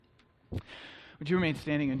Would you remain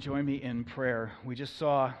standing and join me in prayer? We just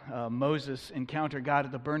saw Moses encounter God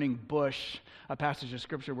at the burning bush, a passage of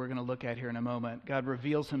Scripture we're going to look at here in a moment. God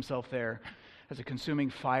reveals himself there as a consuming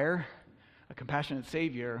fire, a compassionate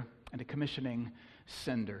Savior, and a commissioning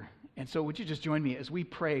sender. And so would you just join me as we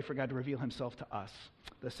pray for God to reveal himself to us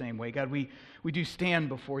the same way? God, we do stand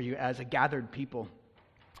before you as a gathered people,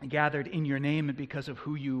 gathered in your name and because of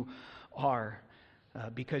who you are.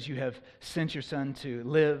 Because you have sent your Son to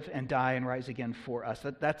live and die and rise again for us.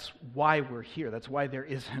 That's why we're here. That's why there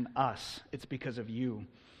is an us. It's because of you.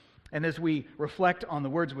 And as we reflect on the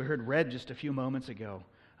words we heard read just a few moments ago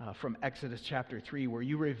from Exodus chapter 3, where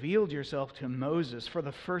you revealed yourself to Moses for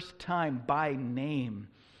the first time by name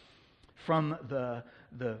from the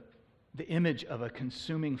image of a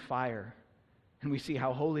consuming fire, and we see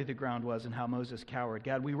how holy the ground was and how Moses cowered.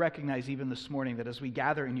 God, we recognize even this morning that as we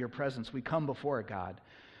gather in your presence, we come before a God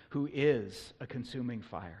who is a consuming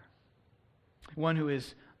fire, one who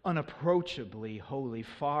is unapproachably holy,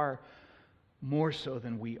 far more so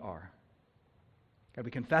than we are. God,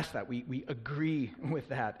 we confess that. We agree with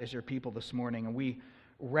that as your people this morning, and we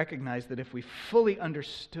recognize that if we fully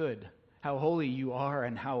understood how holy you are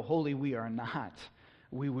and how holy we are not,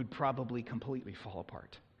 we would probably completely fall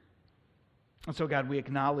apart. And so, God, we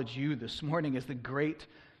acknowledge you this morning as the great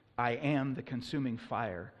I am, the consuming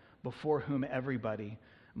fire, before whom everybody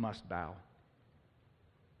must bow.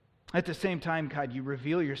 At the same time, God, you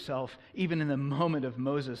reveal yourself, even in the moment of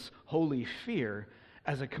Moses' holy fear,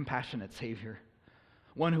 as a compassionate Savior.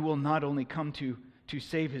 One who will not only come to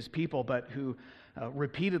save his people, but who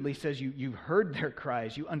repeatedly says you've heard their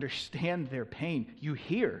cries, you understand their pain, you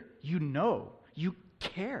hear, you know, you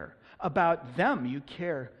care about them, you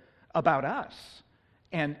care about us,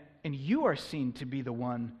 and you are seen to be the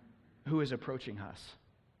one who is approaching us.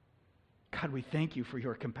 God, we thank you for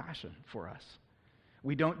your compassion for us.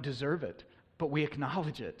 We don't deserve it, but we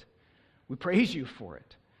acknowledge it. We praise you for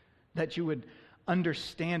it, that you would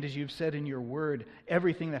understand, as you've said in your word,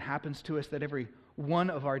 everything that happens to us, that every one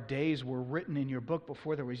of our days were written in your book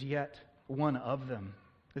before there was yet one of them,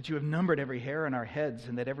 that you have numbered every hair on our heads,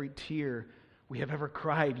 and that every tear we have ever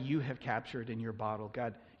cried, you have captured in your bottle.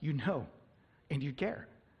 God, you know, and you care.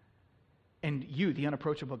 And you, the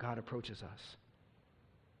unapproachable God, approaches us.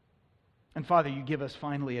 And Father, you give us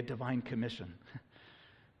finally a divine commission.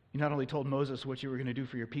 You not only told Moses what you were going to do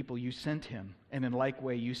for your people, you sent him. And in like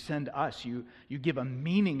way, you send us. You give a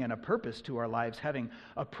meaning and a purpose to our lives, having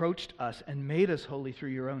approached us and made us holy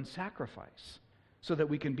through your own sacrifice, so that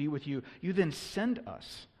we can be with you. You then send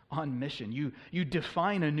us on mission. You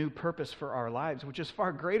define a new purpose for our lives, which is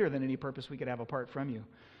far greater than any purpose we could have apart from you.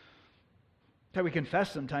 God, we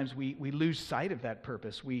confess sometimes we lose sight of that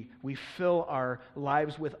purpose. We fill our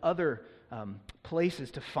lives with other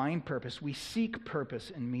places to find purpose. We seek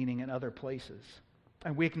purpose and meaning in other places.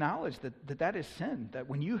 And we acknowledge that is sin, that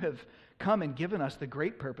when you have come and given us the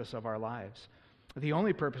great purpose of our lives, the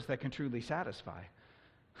only purpose that can truly satisfy,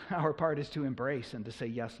 our part is to embrace and to say,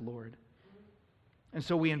 yes, Lord. And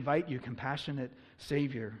so we invite you, compassionate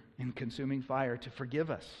Savior in consuming fire, to forgive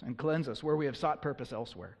us and cleanse us where we have sought purpose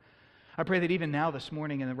elsewhere. I pray that even now this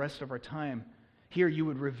morning and the rest of our time here, you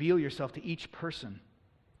would reveal yourself to each person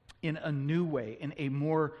in a new way, in a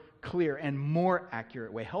more clear and more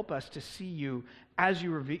accurate way. Help us to see you as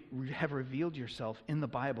you have revealed yourself in the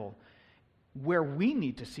Bible, where we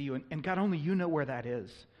need to see you. And God, only you know where that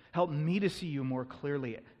is. Help me to see you more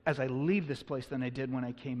clearly as I leave this place than I did when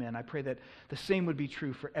I came in. I pray that the same would be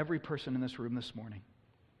true for every person in this room this morning.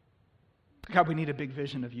 God, we need a big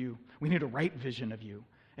vision of you. We need a right vision of you.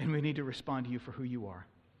 And we need to respond to you for who you are.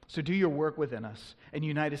 So do your work within us and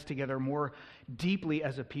unite us together more deeply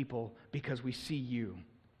as a people, because we see you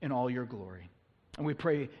in all your glory. And we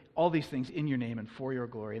pray all these things in your name and for your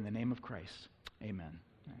glory, in the name of Christ. Amen.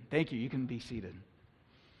 Thank you. You can be seated.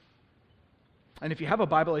 And if you have a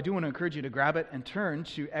Bible, I do want to encourage you to grab it and turn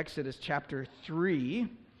to Exodus chapter 3,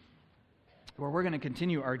 where we're going to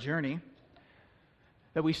continue our journey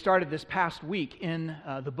that we started this past week in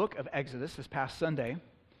the book of Exodus, this past Sunday.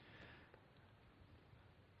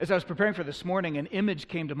 As I was preparing for this morning, an image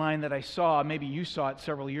came to mind that I saw, maybe you saw it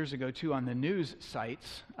several years ago too on the news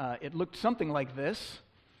sites. It looked something like this.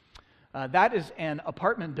 That is an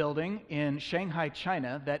apartment building in Shanghai,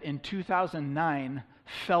 China, that in 2009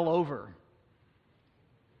 fell over.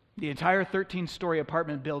 The entire 13-story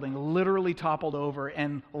apartment building literally toppled over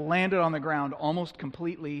and landed on the ground almost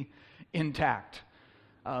completely intact.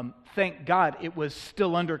 Thank God it was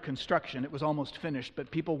still under construction. It was almost finished,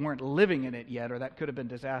 but people weren't living in it yet, or that could have been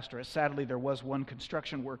disastrous. Sadly, there was one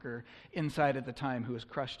construction worker inside at the time who was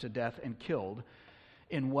crushed to death and killed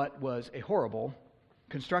in what was a horrible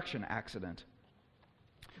construction accident.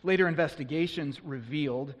 Later investigations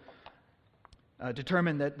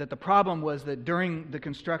determined that the problem was that during the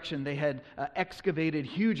construction they had excavated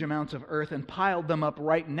huge amounts of earth and piled them up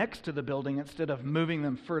right next to the building instead of moving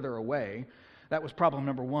them further away. That was problem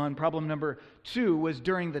number one. Problem number two was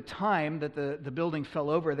during the time that the building fell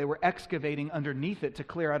over, they were excavating underneath it to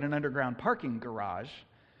clear out an underground parking garage.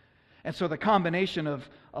 And so the combination of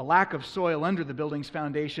a lack of soil under the building's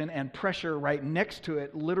foundation and pressure right next to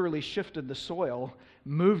it literally shifted the soil,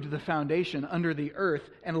 moved the foundation under the earth,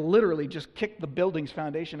 and literally just kicked the building's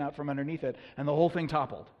foundation out from underneath it, and the whole thing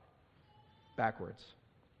toppled backwards.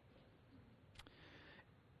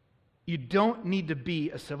 You don't need to be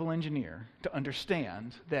a civil engineer to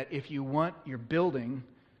understand that if you want your building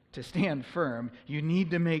to stand firm, you need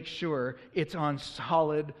to make sure it's on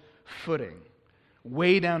solid footing,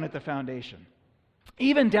 way down at the foundation.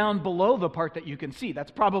 Even down below the part that you can see.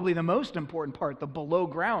 That's probably the most important part, the below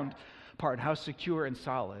ground part. How secure and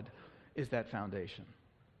solid is that foundation?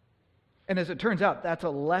 And as it turns out, that's a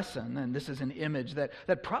lesson, and this is an image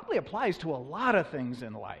that probably applies to a lot of things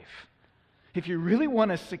in life. If you really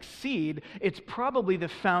want to succeed, it's probably the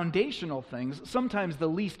foundational things, sometimes the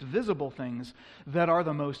least visible things, that are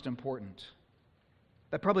the most important.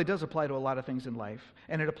 That probably does apply to a lot of things in life,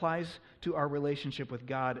 and it applies to our relationship with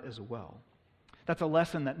God as well. That's a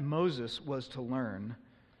lesson that Moses was to learn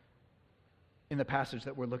in the passage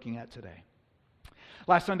that we're looking at today.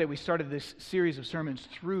 Last Sunday, we started this series of sermons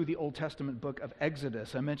through the Old Testament book of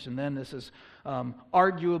Exodus. I mentioned then this is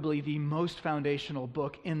arguably the most foundational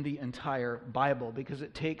book in the entire Bible because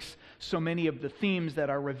it takes so many of the themes that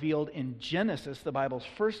are revealed in Genesis, the Bible's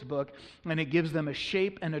first book, and it gives them a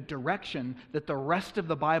shape and a direction that the rest of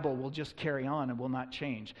the Bible will just carry on and will not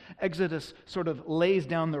change. Exodus sort of lays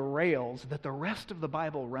down the rails that the rest of the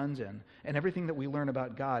Bible runs in, and everything that we learn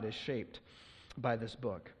about God is shaped by this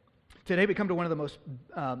book. Today we come to one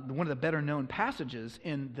of the better known passages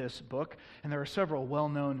in this book, and there are several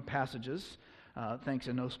well-known passages, thanks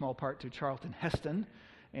in no small part to Charlton Heston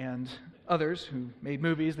and others who made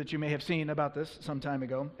movies that you may have seen about this some time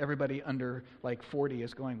ago. Everybody under like 40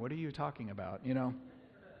 is going, "What are you talking about?" You know.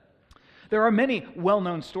 There are many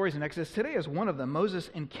well-known stories in Exodus. Today is one of them, Moses'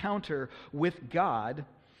 encounter with God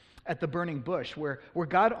at the burning bush, where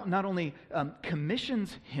God not only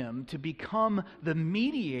commissions him to become the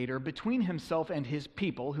mediator between himself and his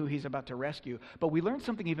people, who he's about to rescue, but we learn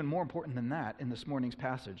something even more important than that in this morning's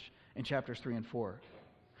passage in chapters 3 and 4.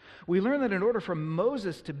 We learn that in order for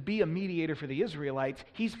Moses to be a mediator for the Israelites,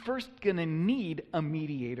 he's first going to need a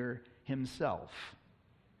mediator himself.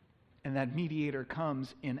 And that mediator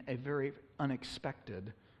comes in a very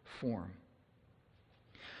unexpected form.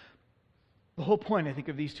 The whole point, I think,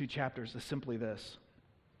 of these two chapters is simply this.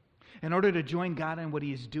 In order to join God in what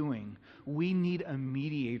he is doing, we need a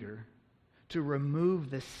mediator to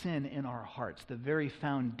remove the sin in our hearts, the very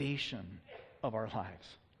foundation of our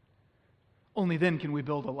lives. Only then can we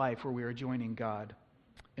build a life where we are joining God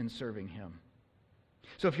in serving him.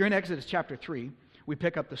 So if you're in Exodus chapter 3, we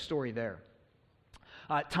pick up the story there.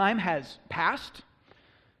 Time has passed.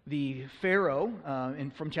 The Pharaoh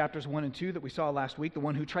from chapters 1 and 2 that we saw last week, the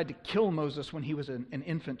one who tried to kill Moses when he was an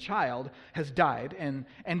infant child, has died,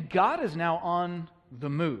 and God is now on the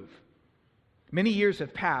move. Many years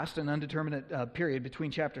have passed, an undeterminate period between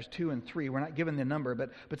chapters 2 and 3. We're not given the number,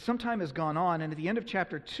 but some time has gone on, and at the end of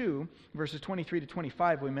chapter 2, verses 23 to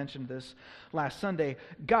 25, we mentioned this last Sunday,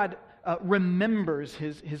 God remembers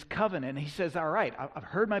his covenant. He says, all right, I've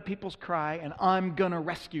heard my people's cry, and I'm going to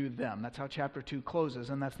rescue them. That's how chapter 2 closes,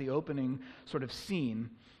 and that's the opening sort of scene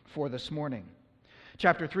for this morning.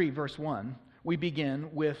 Chapter 3, verse 1, we begin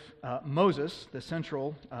with Moses, the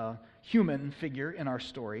central human figure in our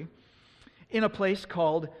story, in a place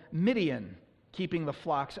called Midian, keeping the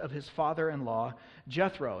flocks of his father-in-law,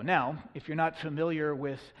 Jethro. Now, if you're not familiar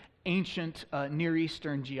with ancient Near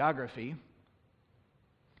Eastern geography,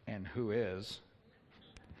 and who is?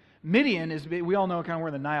 Midian is, we all know kind of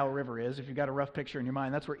where the Nile River is. If you've got a rough picture in your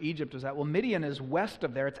mind, that's where Egypt is at. Well, Midian is west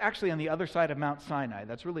of there. It's actually on the other side of Mount Sinai.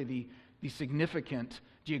 That's really the significant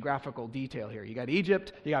geographical detail here. You got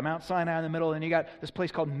Egypt, you got Mount Sinai in the middle, and you got this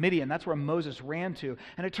place called Midian. That's where Moses ran to.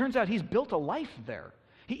 And it turns out he's built a life there.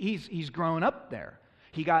 He's grown up there.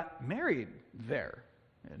 He got married there.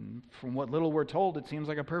 And from what little we're told, it seems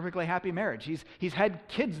like a perfectly happy marriage. He's had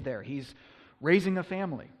kids there. He's raising a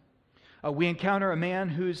family. We encounter a man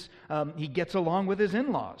he gets along with his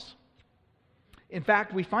in-laws. In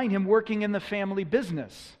fact, we find him working in the family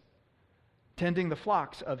business, tending the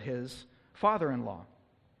flocks of his father-in-law.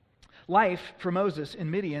 Life for Moses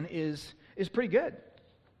in Midian is pretty good.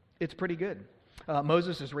 It's pretty good.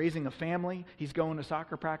 Moses is raising a family. He's going to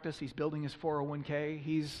soccer practice. He's building his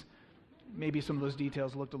 401k. Maybe some of those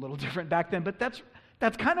details looked a little different back then, but that's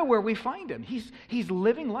kind of where we find him. He's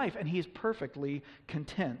living life, and he is perfectly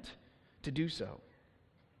content to do so.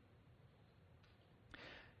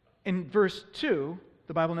 In verse 2,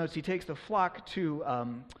 the Bible notes he takes the flock to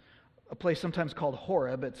a place sometimes called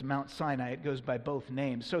Horeb. It's Mount Sinai. It goes by both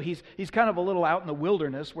names. So he's kind of a little out in the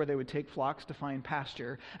wilderness where they would take flocks to find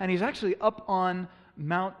pasture. And he's actually up on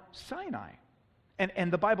Mount Sinai.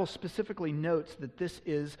 And the Bible specifically notes that this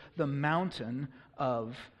is the mountain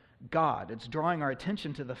of God. It's drawing our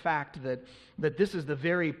attention to the fact that this is the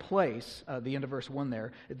very place, the end of verse 1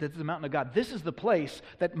 there, that's the mountain of God. This is the place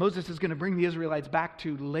that Moses is going to bring the Israelites back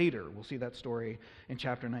to later. We'll see that story in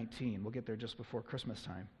chapter 19. We'll get there just before Christmas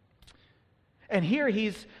time. And here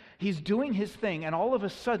he's doing his thing, and all of a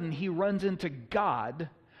sudden he runs into God,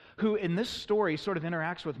 who in this story sort of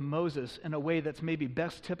interacts with Moses in a way that's maybe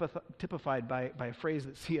best typified by a phrase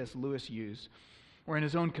that C.S. Lewis used, where in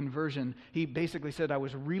his own conversion, he basically said, I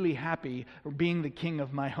was really happy being the king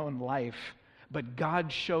of my own life, but God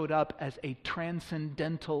showed up as a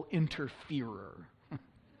transcendental interferer.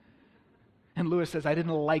 And Lewis says, I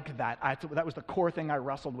didn't like that. That was the core thing I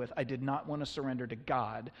wrestled with. I did not want to surrender to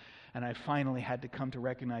God. And I finally had to come to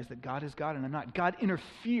recognize that God is God and I'm not. God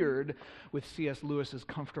interfered with C.S. Lewis's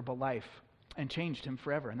comfortable life and changed him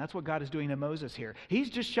forever. And that's what God is doing to Moses here. He's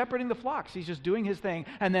just shepherding the flocks. He's just doing his thing.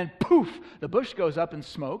 And then poof, the bush goes up in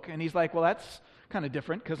smoke. And he's like, well, that's kind of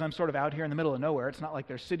different because I'm sort of out here in the middle of nowhere. It's not like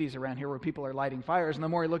there's cities around here where people are lighting fires. And the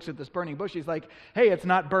more he looks at this burning bush, he's like, hey, it's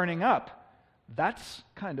not burning up. That's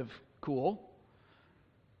kind of cool.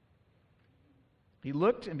 He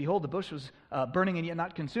looked, and behold, the bush was burning and yet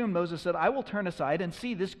not consumed. Moses said, I will turn aside and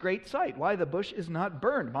see this great sight, why the bush is not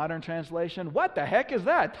burned. Modern translation, what the heck is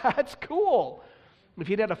that? That's cool. If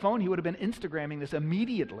he'd had a phone, he would have been Instagramming this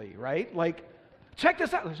immediately, right? Like, check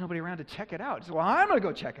this out. There's nobody around to check it out. So, well, I'm going to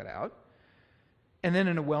go check it out. And then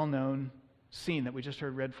in a well-known scene that we just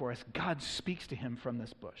heard read for us, God speaks to him from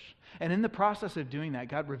this bush. And in the process of doing that,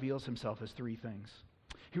 God reveals himself as three things.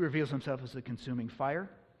 He reveals himself as the consuming fire.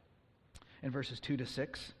 In verses 2 to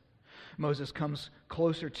 6, Moses comes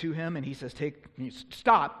closer to him and he says,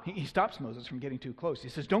 stop. He stops Moses from getting too close. He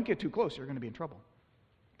says, don't get too close, you're going to be in trouble.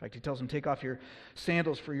 In fact, he tells him, take off your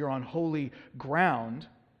sandals for you're on holy ground.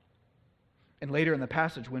 And later in the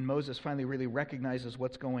passage, when Moses finally really recognizes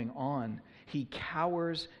what's going on, he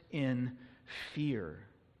cowers in fear.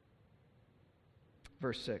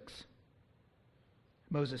 Verse 6.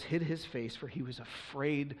 Moses hid his face, for he was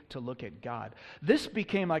afraid to look at God. This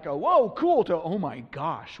became like a, whoa, cool, to, oh my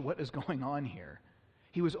gosh, what is going on here?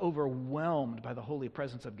 He was overwhelmed by the holy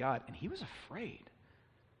presence of God, and he was afraid.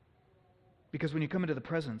 Because when you come into the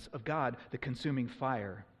presence of God, the consuming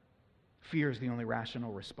fire, fear is the only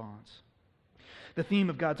rational response. The theme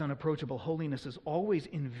of God's unapproachable holiness is always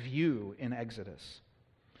in view in Exodus.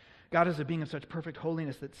 God is a being of such perfect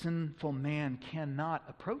holiness that sinful man cannot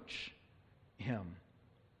approach him.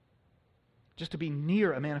 Just to be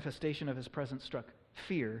near a manifestation of his presence struck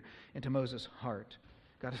fear into Moses' heart.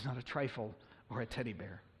 God is not a trifle or a teddy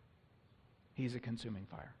bear. He's a consuming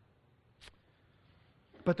fire.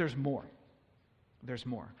 But there's more. There's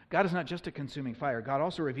more. God is not just a consuming fire. God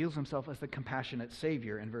also reveals himself as the compassionate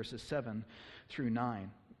Savior in verses 7 through 9. In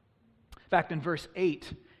fact, in verse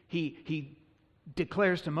 8, he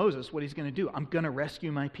declares to Moses what he's going to do. I'm going to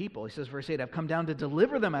rescue my people. He says, verse 8, I've come down to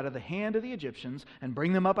deliver them out of the hand of the Egyptians and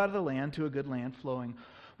bring them up out of the land to a good land flowing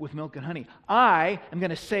with milk and honey. I am going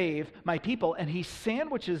to save my people. And he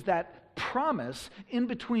sandwiches that promise in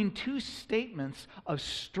between two statements of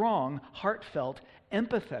strong, heartfelt,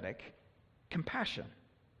 empathetic compassion.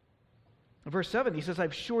 In verse 7, he says,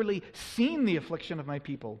 I've surely seen the affliction of my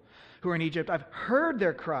people who are in Egypt. I've heard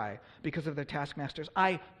their cry because of their taskmasters.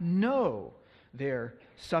 I know their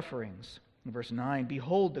sufferings. In verse 9,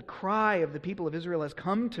 behold, the cry of the people of Israel has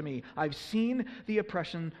come to me. I've seen the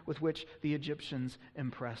oppression with which the Egyptians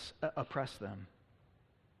oppress them.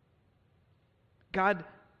 God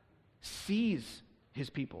sees his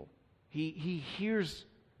people. He hears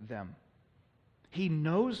them. He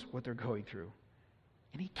knows what they're going through.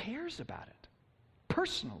 And he cares about it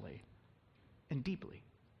personally and deeply.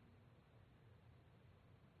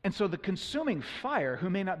 And so the consuming fire, who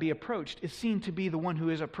may not be approached, is seen to be the one who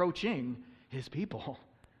is approaching his people.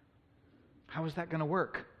 How is that going to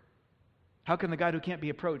work? How can the God who can't be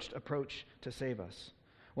approached approach to save us?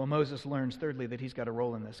 Well, Moses learns, thirdly, that he's got a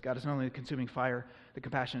role in this. God is not only the consuming fire, the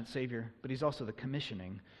compassionate Savior, but he's also the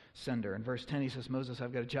commissioning sender. In verse 10, he says, Moses,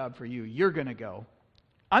 I've got a job for you. You're going to go.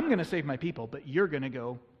 I'm going to save my people, but you're going to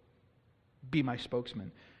go be my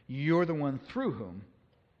spokesman. You're the one through whom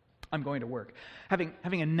I'm going to work.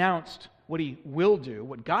 Having announced what he will do,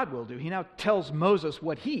 what God will do, he now tells Moses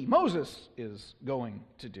what Moses, is going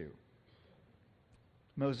to do.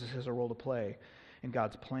 Moses has a role to play in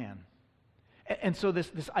God's plan. And so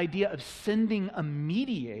this idea of sending a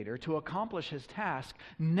mediator to accomplish his task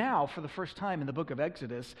now, for the first time in the book of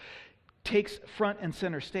Exodus, takes front and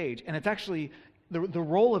center stage. And it's actually the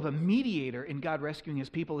role of a mediator in God rescuing his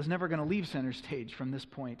people is never going to leave center stage from this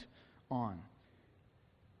point on.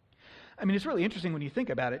 I mean, it's really interesting when you think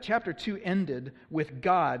about it. Chapter 2 ended with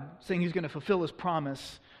God saying he's going to fulfill his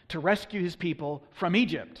promise to rescue his people from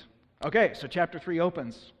Egypt. Okay, so chapter 3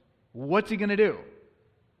 opens. What's he going to do?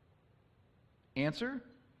 Answer?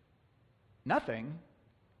 Nothing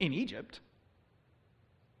in Egypt,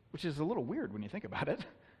 which is a little weird when you think about it.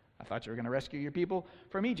 I thought you were going to rescue your people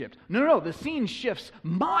from Egypt. No. The scene shifts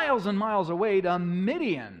miles and miles away to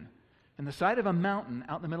Midian, in the side of a mountain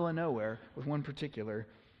out in the middle of nowhere with one particular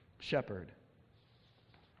shepherd.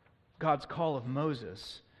 God's call of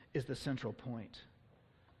Moses is the central point.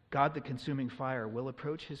 God, the consuming fire, will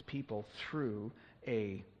approach his people through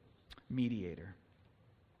a mediator.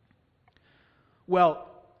 Well,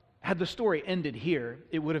 had the story ended here,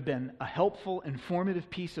 it would have been a helpful,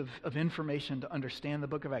 informative piece of information to understand the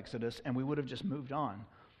book of Exodus, and we would have just moved on.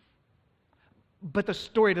 But the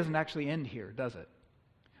story doesn't actually end here, does it?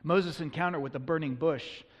 Moses' encounter with the burning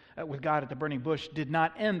bush, with God at the burning bush, did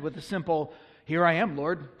not end with a simple, "Here I am,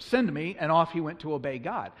 Lord, send me," and off he went to obey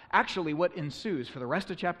God. Actually, what ensues for the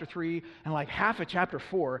rest of chapter 3 and like half of chapter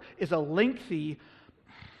 4 is a lengthy,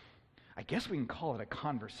 I guess we can call it a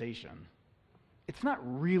conversation. It's not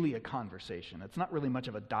really a conversation. It's not really much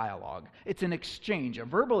of a dialogue. It's an exchange, a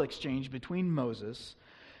verbal exchange between Moses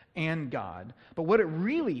and God. But what it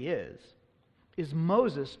really is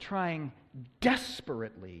Moses trying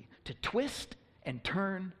desperately to twist and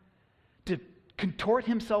turn, to contort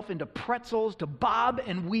himself into pretzels, to bob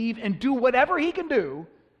and weave and do whatever he can do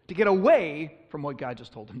to get away from what God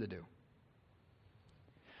just told him to do.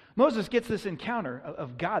 Moses gets this encounter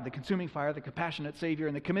of God, the consuming fire, the compassionate Savior,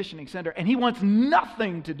 and the commissioning sender, and he wants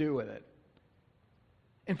nothing to do with it.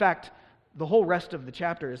 In fact, the whole rest of the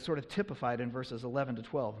chapter is sort of typified in verses 11 to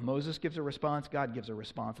 12. Moses gives a response, God gives a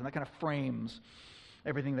response, and that kind of frames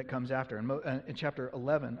everything that comes after. In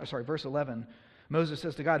verse 11, Moses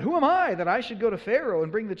says to God, "Who am I that I should go to Pharaoh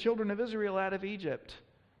and bring the children of Israel out of Egypt?"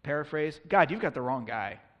 Paraphrase, God, you've got the wrong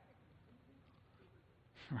guy.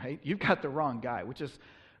 Right? You've got the wrong guy, which is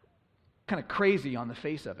kind of crazy on the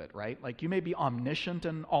face of it, right? Like, you may be omniscient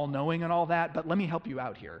and all-knowing and all that, but let me help you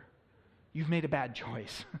out here. You've made a bad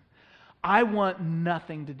choice. I want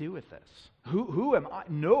nothing to do with this. Who am I?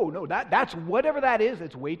 No, that's whatever that is,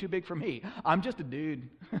 it's way too big for me. I'm just a dude.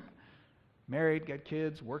 Married, got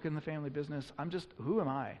kids, work in the family business. Who am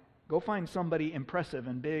I? Go find somebody impressive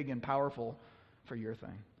and big and powerful for your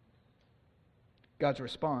thing. God's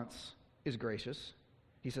response is gracious.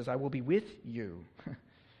 He says, "I will be with you."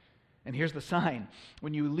 And here's the sign.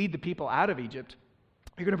 When you lead the people out of Egypt,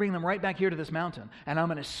 you're going to bring them right back here to this mountain. And I'm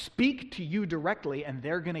going to speak to you directly, and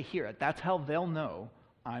they're going to hear it. That's how they'll know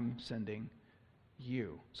I'm sending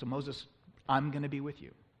you. So Moses, I'm going to be with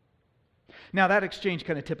you. Now that exchange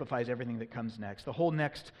kind of typifies everything that comes next. The whole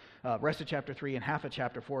next rest of chapter 3 and half of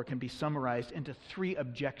chapter 4 can be summarized into 3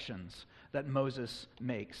 objections that Moses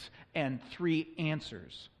makes and 3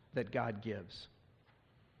 answers that God gives.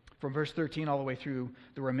 From verse 13 all the way through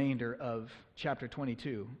the remainder of chapter 3.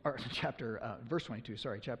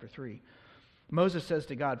 Moses says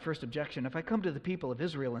to God, first objection, "If I come to the people of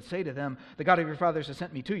Israel and say to them, 'The God of your fathers has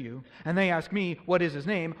sent me to you,' and they ask me, 'What is his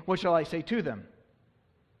name?' what shall I say to them?"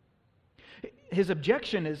 His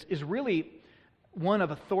objection is really one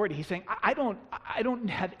of authority. He's saying, I don't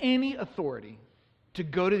have any authority to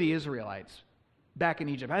go to the Israelites back in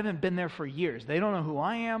Egypt. I haven't been there for years. They don't know who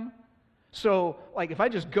I am. So, if I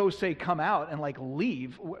just go say, come out, and,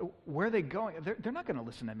 leave, where are they going? They're not going to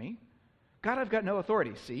listen to me. God, I've got no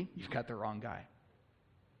authority. See, you've got the wrong guy.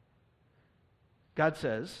 God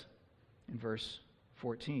says, in verse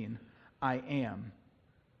 14, "I am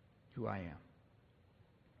who I am."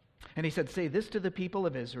 And he said, "Say this to the people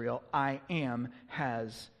of Israel, I am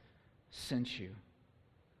has sent you."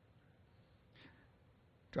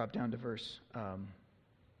 Drop down to verse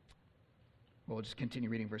we'll just continue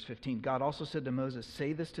reading verse 15. God also said to Moses,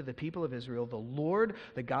 "Say this to the people of Israel, 'The Lord,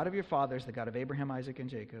 the God of your fathers, the God of Abraham, Isaac, and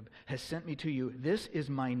Jacob, has sent me to you. This is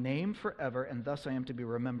my name forever, and thus I am to be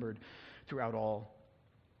remembered throughout all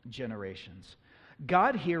generations."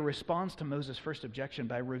 God here responds to Moses' first objection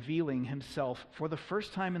by revealing himself for the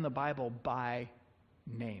first time in the Bible by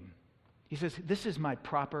name. He says, this is my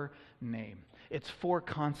proper name. It's 4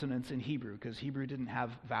 consonants in Hebrew, because Hebrew didn't have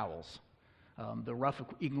vowels. The rough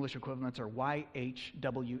English equivalents are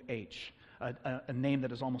YHWH, a name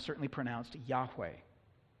that is almost certainly pronounced Yahweh.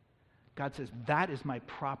 God says, that is my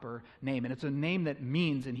proper name. And it's a name that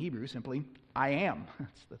means in Hebrew simply, I am.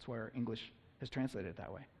 That's why our English has translated it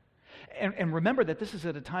that way. And remember that this is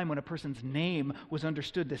at a time when a person's name was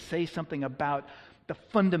understood to say something about the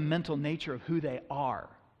fundamental nature of who they are,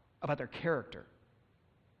 about their character.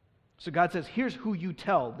 So God says, here's who you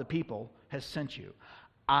tell the people has sent you.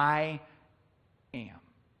 I am.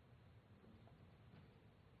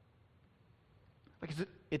 Like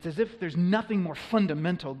it's as if there's nothing more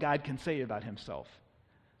fundamental God can say about himself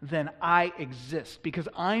than I exist, because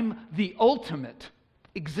I'm the ultimate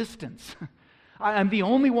existence. I'm the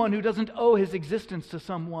only one who doesn't owe his existence to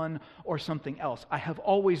someone or something else. I have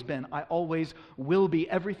always been. I always will be.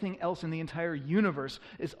 Everything else in the entire universe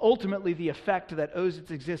is ultimately the effect that owes its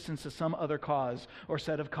existence to some other cause or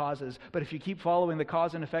set of causes. But if you keep following the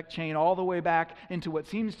cause and effect chain all the way back into what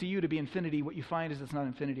seems to you to be infinity, what you find is it's not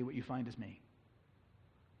infinity. What you find is me.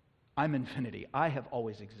 I'm infinity. I have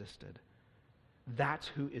always existed. That's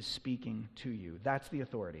who is speaking to you. That's the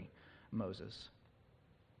authority, Moses.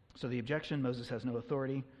 So the objection, Moses has no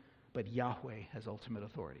authority, but Yahweh has ultimate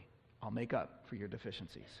authority. I'll make up for your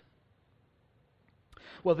deficiencies.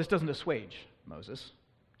 Well, this doesn't assuage Moses.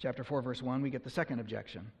 Chapter 4, verse 1, we get the second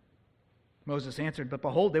objection. Moses answered, but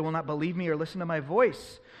behold, they will not believe me or listen to my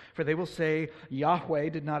voice, for they will say, Yahweh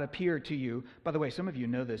did not appear to you. By the way, some of you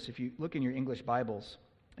know this. If you look in your English Bibles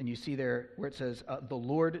and you see there where it says, the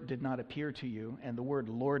Lord did not appear to you, and the word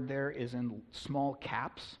Lord there is in small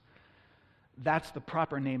caps, that's the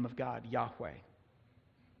proper name of God, Yahweh.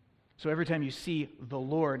 So every time you see the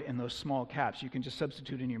Lord in those small caps, you can just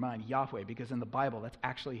substitute in your mind Yahweh, because in the Bible, that's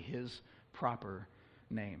actually his proper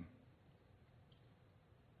name.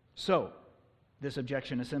 So, this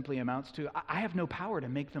objection simply amounts to, I have no power to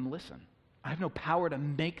make them listen. I have no power to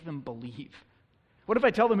make them believe. What if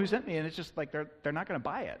I tell them who sent me and it's just like they're not going to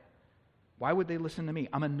buy it? Why would they listen to me?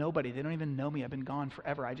 I'm a nobody. They don't even know me. I've been gone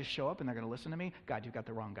forever. I just show up and they're going to listen to me? God, you've got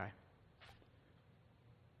the wrong guy.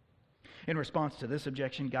 In response to this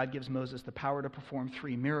objection, God gives Moses the power to perform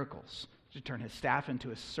 3 miracles: to turn his staff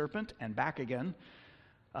into a serpent and back again,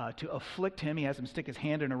 to afflict him. He has him stick his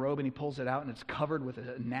hand in a robe and he pulls it out and it's covered with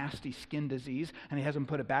a nasty skin disease, and he has him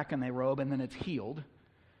put it back in the robe and then it's healed.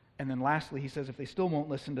 And then lastly, he says, if they still won't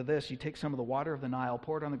listen to this, you take some of the water of the Nile,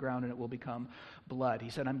 pour it on the ground, and it will become blood.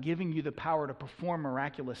 He said, I'm giving you the power to perform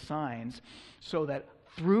miraculous signs so that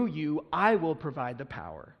through you I will provide the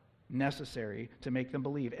power necessary to make them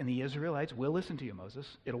believe. And the Israelites will listen to you,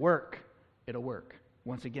 Moses. It'll work. It'll work.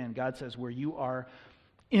 Once again, God says, where you are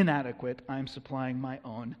inadequate, I'm supplying my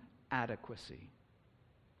own adequacy.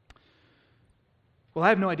 Well, I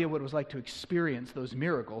have no idea what it was like to experience those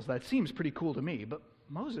miracles. That seems pretty cool to me, but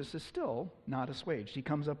Moses is still not assuaged. He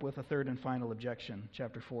comes up with a third and final objection,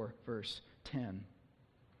 chapter 4, verse 10.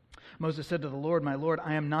 Moses said to the Lord, my Lord,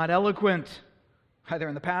 I am not eloquent, either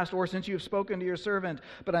in the past or since you have spoken to your servant,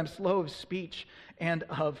 but I'm slow of speech and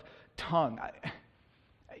of tongue.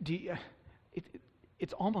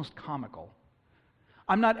 It's almost comical.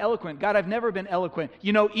 I'm not eloquent. God, I've never been eloquent.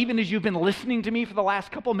 You know, even as you've been listening to me for the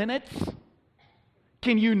last couple minutes,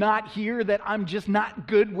 can you not hear that I'm just not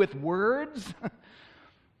good with words?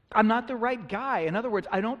 I'm not the right guy. In other words,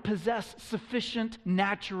 I don't possess sufficient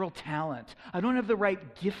natural talent. I don't have the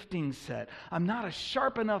right gifting set. I'm not a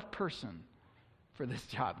sharp enough person for this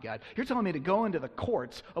job, God. You're telling me to go into the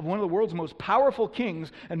courts of one of the world's most powerful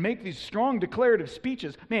kings and make these strong declarative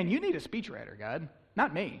speeches. Man, you need a speechwriter, God,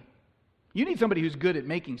 not me. You need somebody who's good at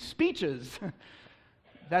making speeches.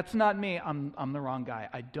 That's not me. I'm the wrong guy.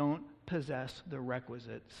 I don't possess the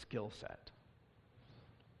requisite skill set.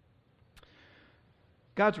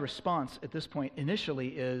 God's response at this point initially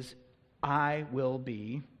is, I will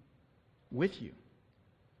be with you.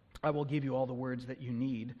 I will give you all the words that you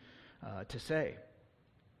need to say.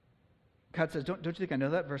 God says, don't you think I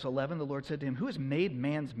know that? Verse 11, the Lord said to him, who has made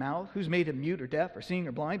man's mouth? Who's made him mute or deaf or seeing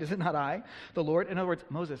or blind? Is it not I, the Lord? In other words,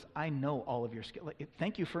 Moses, I know all of your skill.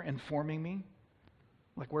 Thank you for informing me.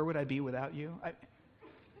 Like, where would I be without you?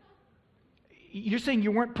 You're saying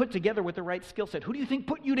you weren't put together with the right skill set. Who do you think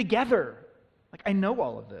put you together? Like, I know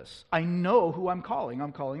all of this. I know who I'm calling.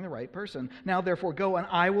 I'm calling the right person. Now, therefore, go, and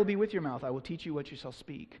I will be with your mouth. I will teach you what you shall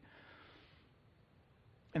speak.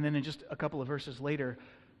 And then in just a couple of verses later,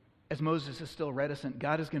 as Moses is still reticent,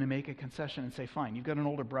 God is going to make a concession and say, fine, you've got an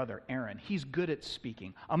older brother, Aaron. He's good at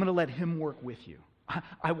speaking. I'm going to let him work with you.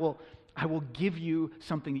 I will give you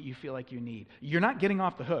something that you feel like you need. You're not getting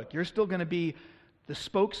off the hook. You're still going to be the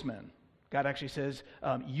spokesman God actually says,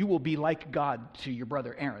 you will be like God to your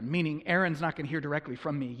brother Aaron, meaning Aaron's not going to hear directly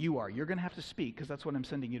from me, you are. You're going to have to speak because that's what I'm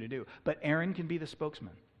sending you to do. But Aaron can be the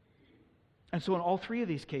spokesman. And so in all three of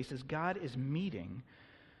these cases, God is meeting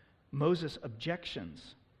Moses'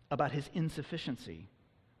 objections about his insufficiency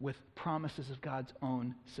with promises of God's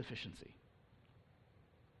own sufficiency.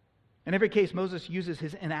 In every case, Moses uses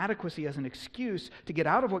his inadequacy as an excuse to get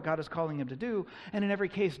out of what God is calling him to do. And in every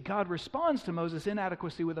case, God responds to Moses'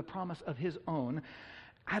 inadequacy with a promise of his own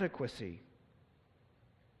adequacy.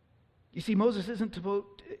 You see, Moses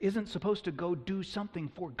isn't supposed to go do something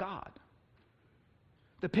for God.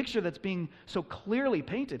 The picture that's being so clearly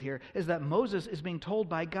painted here is that Moses is being told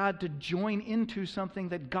by God to join into something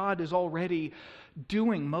that God is already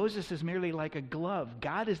doing. Moses is merely like a glove.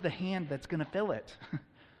 God is the hand that's going to fill it.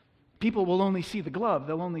 People will only see the glove.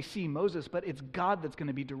 They'll only see Moses, but it's God that's going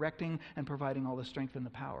to be directing and providing all the strength and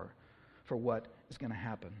the power for what is going to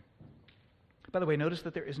happen. By the way, notice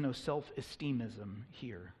that there is no self-esteemism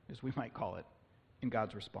here, as we might call it, in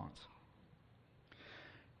God's response.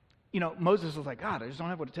 You know, Moses is like, God, I just don't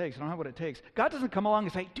have what it takes. I don't have what it takes. God doesn't come along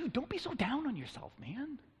and say, dude, don't be so down on yourself,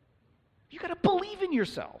 man. You got to believe in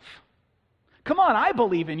yourself. Come on, I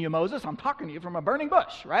believe in you, Moses. I'm talking to you from a burning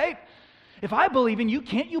bush, right? If I believe in you,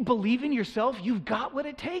 can't you believe in yourself? You've got what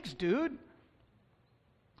it takes, dude.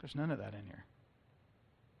 There's none of that in here.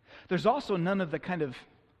 There's also none of the kind of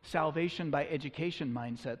salvation by education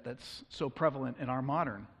mindset that's so prevalent in our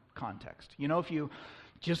modern context. You know, if you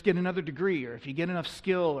just get another degree, or if you get enough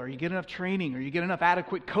skill, or you get enough training, or you get enough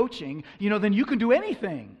adequate coaching, you know, then you can do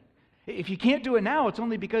anything. If you can't do it now, it's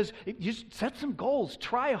only because you just set some goals,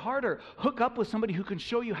 try harder, hook up with somebody who can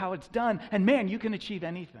show you how it's done, and man, you can achieve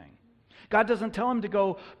anything. God doesn't tell him to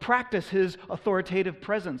go practice his authoritative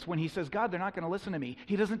presence when he says, God, they're not going to listen to me.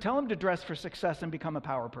 He doesn't tell him to dress for success and become a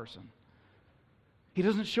power person. He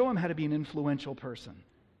doesn't show him how to be an influential person.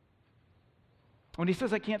 When he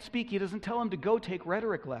says, I can't speak, he doesn't tell him to go take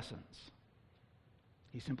rhetoric lessons.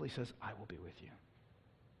 He simply says, I will be with you.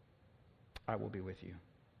 I will be with you.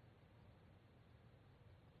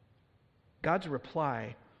 God's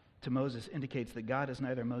reply to Moses indicates that God is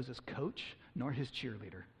neither Moses' coach nor his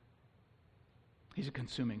cheerleader. He's a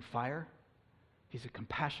consuming fire. He's a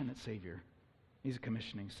compassionate Savior. He's a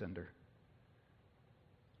commissioning sender.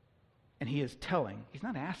 And he is telling, he's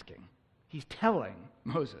not asking, he's telling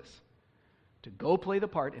Moses to go play the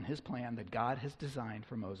part in his plan that God has designed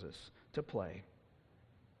for Moses to play.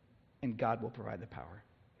 And God will provide the power.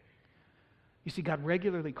 You see, God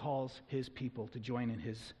regularly calls his people to join in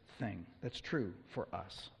his thing. That's true for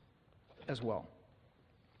us as well.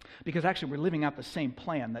 Because actually we're living out the same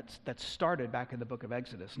plan that started back in the book of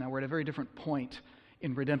Exodus. Now we're at a very different point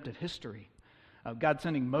in redemptive history. God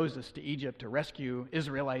sending Moses to Egypt to rescue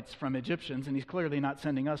Israelites from Egyptians, and he's clearly not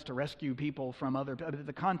sending us to rescue people from other.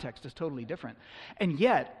 The context is totally different. And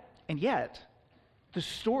yet, the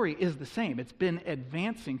story is the same. It's been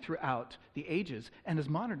advancing throughout the ages, and as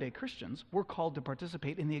modern-day Christians, we're called to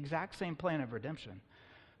participate in the exact same plan of redemption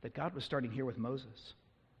that God was starting here with Moses.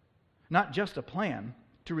 Not just a plan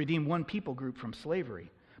to redeem one people group from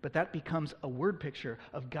slavery, but that becomes a word picture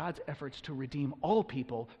of God's efforts to redeem all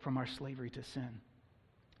people from our slavery to sin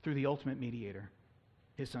through the ultimate mediator,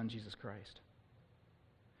 his Son, Jesus Christ.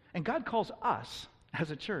 And God calls us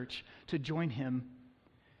as a church to join him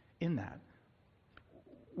in that.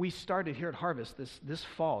 We started here at Harvest this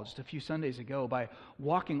fall, just a few Sundays ago, by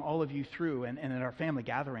walking all of you through, and in our family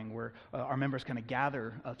gathering where our members kind of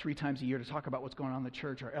gather 3 times a year to talk about what's going on in the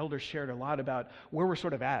church. Our elders shared a lot about where we're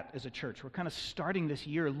sort of at as a church. We're kind of starting this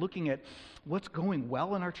year looking at what's going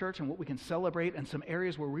well in our church and what we can celebrate, and some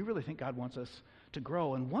areas where we really think God wants us to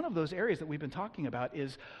grow. And one of those areas that we've been talking about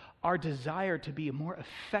is our desire to be a more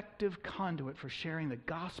effective conduit for sharing the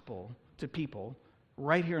gospel to people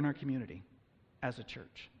right here in our community as a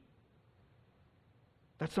church.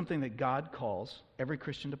 That's something that God calls every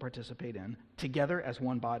Christian to participate in, together as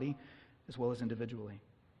one body, as well as individually.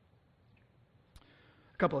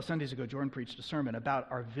 A couple of Sundays ago, Jordan preached a sermon about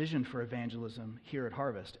our vision for evangelism here at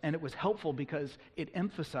Harvest. And it was helpful because it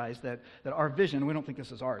emphasized that our vision, we don't think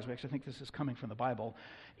this is ours, we actually think this is coming from the Bible,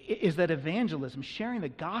 is that evangelism, sharing the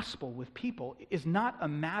gospel with people, is not a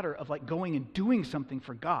matter of like going and doing something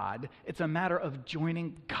for God. It's a matter of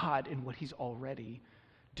joining God in what he's already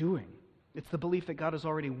doing. It's the belief that God is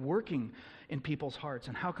already working in people's hearts.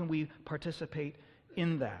 And how can we participate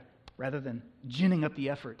in that rather than ginning up the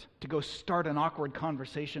effort to go start an awkward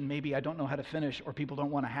conversation maybe I don't know how to finish or people don't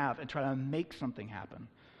want to have, and try to make something happen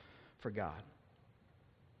for God.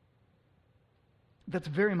 That's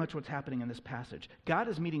very much what's happening in this passage. God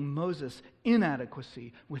is meeting Moses'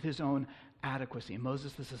 inadequacy with his own adequacy.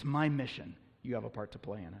 Moses, this is my mission. You have a part to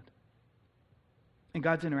play in it. And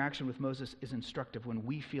God's interaction with Moses is instructive when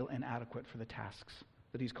we feel inadequate for the tasks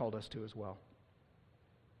that he's called us to as well.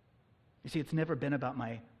 You see, it's never been about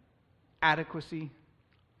my adequacy,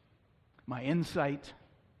 my insight,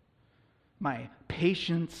 my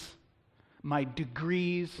patience, my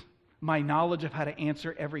degrees, my knowledge of how to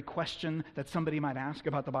answer every question that somebody might ask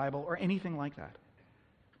about the Bible, or anything like that.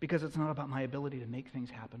 Because it's not about my ability to make things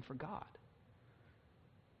happen for God.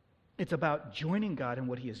 It's about joining God in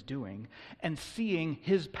what he is doing and seeing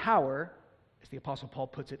his power, as the Apostle Paul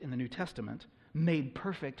puts it in the New Testament, made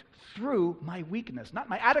perfect through my weakness. Not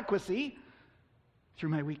my adequacy, through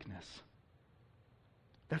my weakness.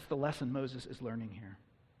 That's the lesson Moses is learning here.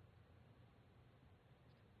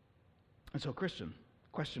 And so, Christian,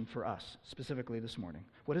 question for us specifically this morning.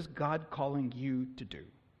 What is God calling you to do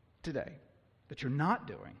today that you're not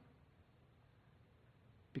doing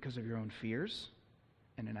because of your own fears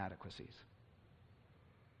and inadequacies?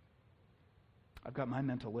 I've got my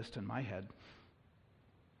mental list in my head.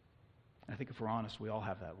 I think if we're honest, we all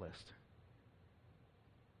have that list.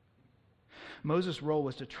 Moses' role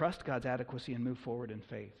was to trust God's adequacy and move forward in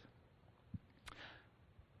faith.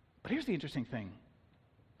 But here's the interesting thing.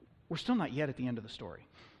 We're still not yet at the end of the story.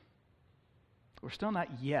 We're still not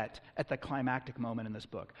yet at the climactic moment in this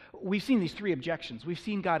book. We've seen these three objections. We've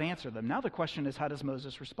seen God answer them. Now the question is, how does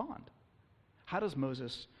Moses respond? How does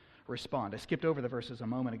Moses respond? I skipped over the verses a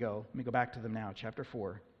moment ago. Let me go back to them now. Chapter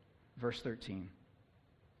 4, verse 13.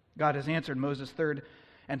 God has answered Moses' third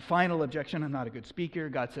and final objection. I'm not a good speaker.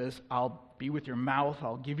 God says, I'll be with your mouth.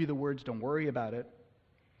 I'll give you the words. Don't worry about it.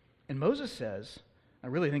 And Moses says, I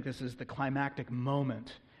really think this is the climactic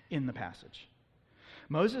moment in the passage.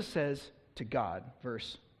 Moses says to God,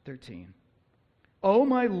 verse 13, "Oh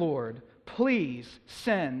my Lord, please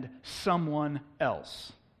send someone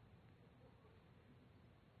else."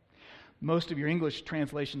 Most of your English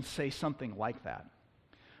translations say something like that.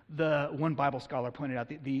 The one Bible scholar pointed out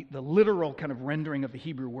the literal kind of rendering of the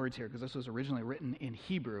Hebrew words here, because this was originally written in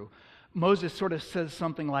Hebrew. Moses sort of says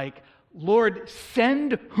something like, Lord,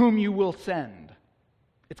 send whom you will send.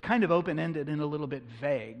 It's kind of open-ended and a little bit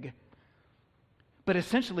vague. But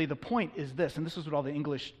essentially the point is this, and this is what all the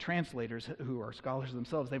English translators who are scholars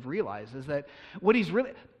themselves, they've realized, is that what he's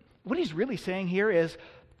really saying here is,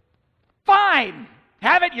 fine,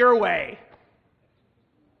 have it your way.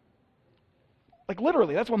 Like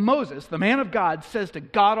literally, that's what Moses, the man of God, says to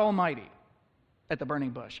God Almighty at the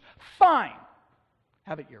burning bush. Fine,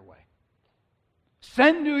 have it your way.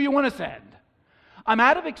 Send who you want to send. I'm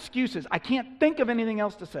out of excuses. I can't think of anything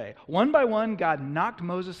else to say. One by one, God knocked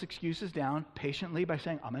Moses' excuses down patiently by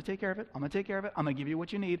saying, I'm going to take care of it. I'm going to take care of it. I'm going to give you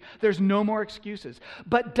what you need. There's no more excuses.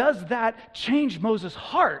 But does that change Moses'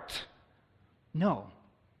 heart? No.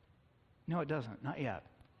 No, it doesn't. Not yet.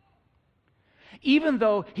 Even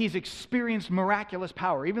though he's experienced miraculous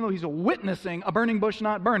power, even though he's witnessing a burning bush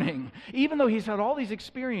not burning, even though he's had all these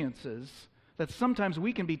experiences, that sometimes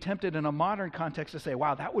we can be tempted in a modern context to say,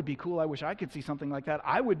 wow, that would be cool. I wish I could see something like that.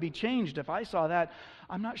 I would be changed if I saw that.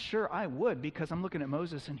 I'm not sure I would, because I'm looking at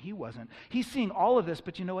Moses and he wasn't. He's seeing all of this,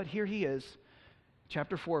 but you know what? Here he is,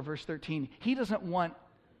 chapter 4, verse 13. He doesn't want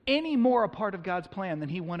any more a part of God's plan than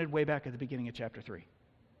he wanted way back at the beginning of chapter 3.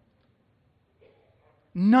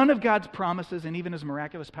 None of God's promises and even his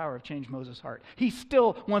miraculous power have changed Moses' heart. He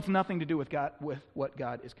still wants nothing to do with God, with what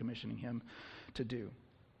God is commissioning him to do.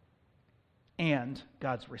 And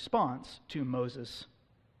God's response to Moses'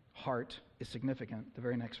 heart is significant. The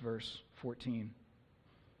very next verse, 14.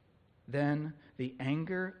 Then the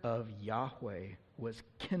anger of Yahweh was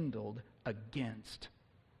kindled against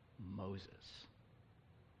Moses.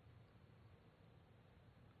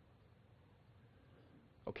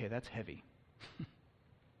 Okay, that's heavy.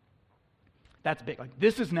 That's big. Like,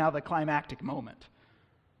 this is now the climactic moment.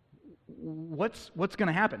 What's going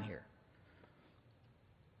to happen here?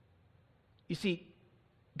 You see,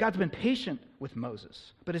 God's been patient with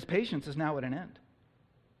Moses, but his patience is now at an end.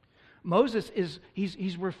 Moses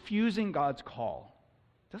he's refusing God's call.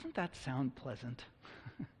 Doesn't that sound pleasant?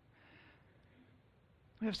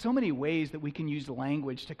 We have so many ways that we can use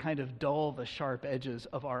language to kind of dull the sharp edges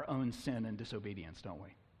of our own sin and disobedience, don't we?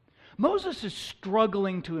 Moses is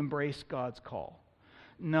struggling to embrace God's call.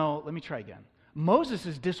 No, let me try again. Moses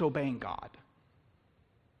is disobeying God,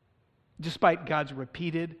 despite God's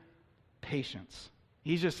repeated patience.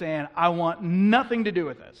 He's just saying, I want nothing to do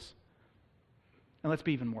with this. And let's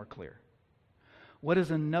be even more clear. What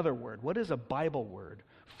is another word? What is a Bible word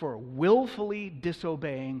for willfully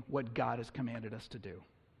disobeying what God has commanded us to do?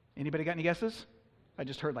 Anybody got any guesses? I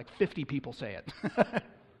just heard like 50 people say it.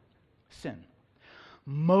 Sin.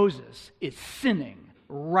 Moses is sinning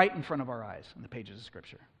right in front of our eyes in the pages of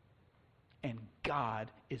Scripture. And God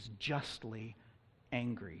is justly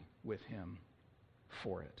angry with him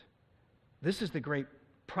for it. This is the great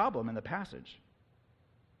problem in the passage.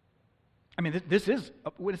 I mean, this is,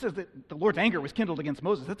 when it says that the Lord's anger was kindled against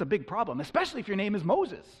Moses, that's a big problem, especially if your name is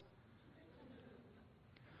Moses.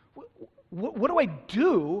 What do I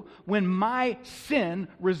do when my sin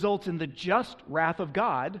results in the just wrath of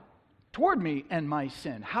God toward me and my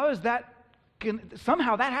sin? How is that?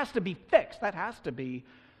 Somehow that has to be fixed. That has to be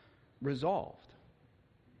resolved.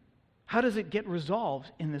 How does it get resolved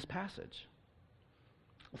in this passage?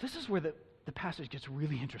 Well, this is where the passage gets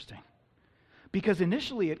really interesting. Because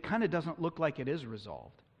initially it kind of doesn't look like it is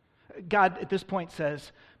resolved. God at this point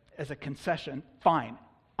says, as a concession, fine,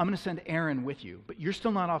 I'm going to send Aaron with you, but you're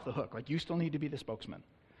still not off the hook. Like, you still need to be the spokesman.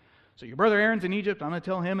 So your brother Aaron's in Egypt. I'm going to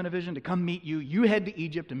tell him in a vision to come meet you. You head to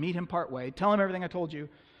Egypt and meet him part way. Tell him everything I told you,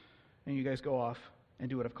 and you guys go off and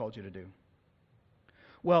do what I've called you to do.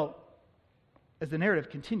 Well, as the narrative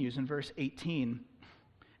continues in verse 18,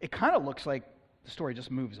 it kind of looks like the story just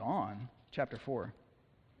moves on. Chapter 4.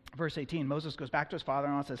 Verse 18, Moses goes back to his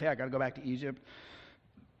father-in-law and says, hey, I got to go back to Egypt.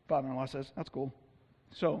 Father-in-law says, that's cool.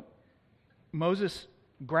 So Moses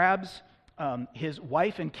grabs his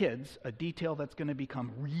wife and kids, a detail that's going to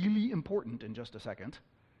become really important in just a second,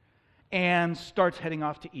 and starts heading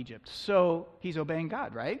off to Egypt. So he's obeying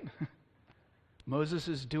God, right? Moses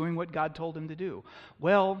is doing what God told him to do.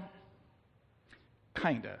 Well,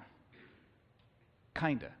 kinda.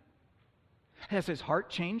 Has his heart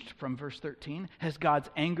changed from verse 13? Has God's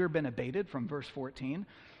anger been abated from verse 14?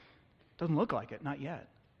 Doesn't look like it, not yet.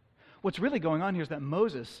 What's really going on here is that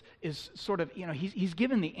Moses is sort of, he's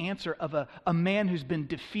given the answer of a man who's been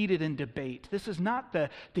defeated in debate. This is not the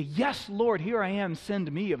yes, Lord, here I am,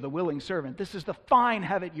 send me of the willing servant. This is the fine,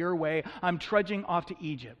 have it your way, I'm trudging off to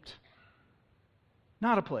Egypt.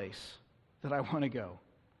 Not a place that I want to go.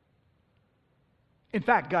 In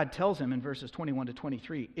fact, God tells him in verses 21 to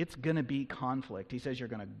 23, it's going to be conflict. He says, you're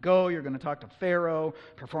going to go, you're going to talk to Pharaoh,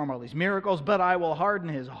 perform all these miracles, but I will harden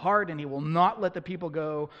his heart, and he will not let the people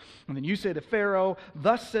go. And then you say to Pharaoh,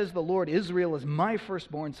 thus says the Lord, Israel is my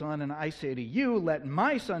firstborn son, and I say to you, let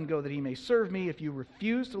my son go that he may serve me. If you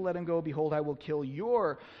refuse to let him go, behold, I will kill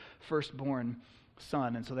your firstborn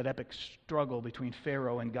son. And so that epic struggle between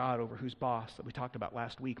Pharaoh and God over who's boss that we talked about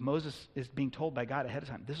last week, Moses is being told by God ahead of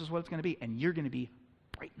time, this is what it's going to be, and you're going to be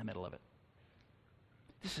right in the middle of it.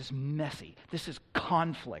 This is messy. This is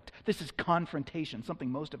conflict. This is confrontation,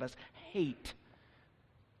 something most of us hate.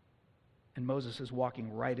 And Moses is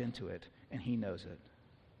walking right into it, and he knows it.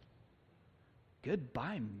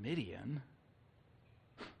 Goodbye, Midian.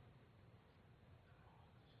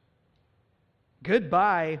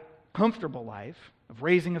 Goodbye, comfortable life of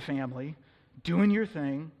raising a family, doing your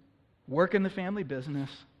thing, working the family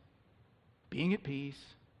business, being at peace.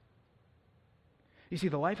 You see,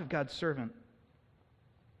 the life of God's servant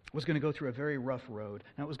was going to go through a very rough road,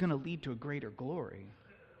 and it was going to lead to a greater glory,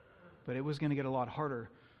 but it was going to get a lot harder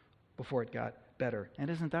before it got better. And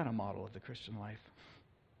isn't that a model of the Christian life?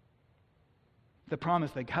 The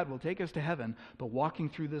promise that God will take us to heaven, but walking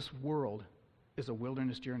through this world is a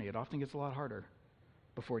wilderness journey. It often gets a lot harder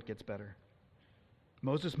before it gets better.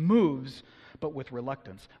 Moses moves, but with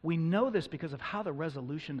reluctance. We know this because of how the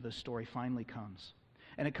resolution of the story finally comes.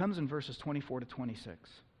 And it comes in verses 24 to 26.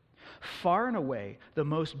 Far and away, the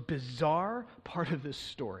most bizarre part of this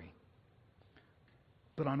story.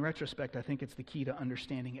 But on retrospect, I think it's the key to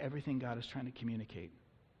understanding everything God is trying to communicate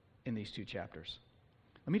in these two chapters.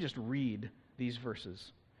 Let me just read these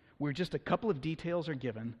verses, where just a couple of details are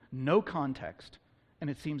given, no context, and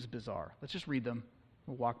it seems bizarre. Let's just read them.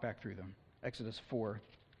 We'll walk back through them. Exodus 4,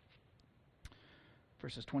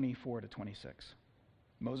 verses 24 to 26.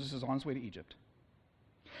 Moses is on his way to Egypt.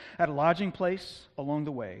 At a lodging place along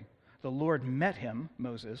the way, the Lord met him,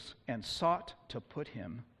 Moses, and sought to put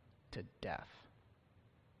him to death.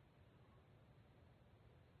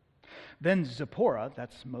 Then Zipporah,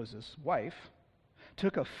 that's Moses' wife,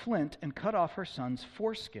 took a flint and cut off her son's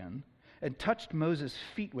foreskin and touched Moses'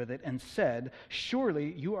 feet with it and said,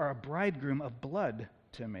 surely you are a bridegroom of blood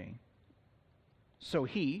to me. So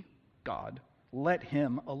he, God, let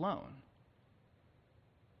him alone.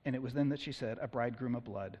 And it was then that she said, a bridegroom of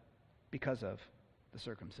blood, because of the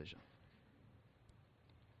circumcision.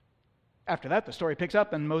 After that, the story picks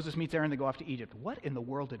up, and Moses meets Aaron. They go off to Egypt. What in the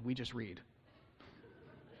world did we just read?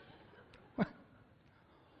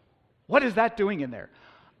 What is that doing in there?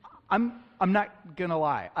 I'm I'm not going to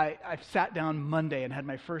lie. I've sat down Monday and had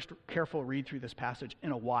my first careful read through this passage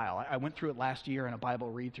in a while. I went through it last year in a Bible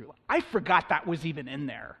read through. I forgot that was even in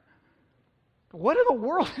there. What in the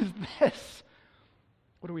world is this?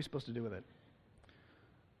 What are we supposed to do with it?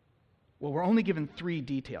 Well, we're only given 3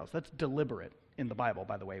 details. That's deliberate in the Bible,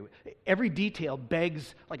 by the way. Every detail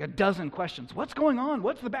begs like a dozen questions. What's going on?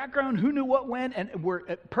 What's the background? Who knew what when? And we're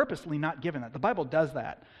purposely not given that. The Bible does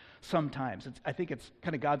that sometimes. I think it's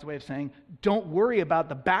kind of God's way of saying, don't worry about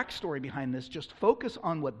the backstory behind this. Just focus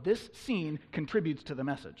on what this scene contributes to the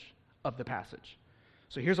message of the passage.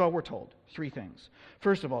 So here's all we're told. 3 things.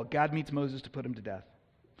 First of all, God meets Moses to put him to death.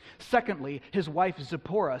 Secondly, his wife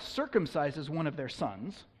Zipporah circumcises one of their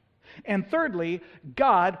sons. And thirdly,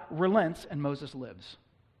 God relents and Moses lives.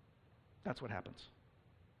 That's what happens.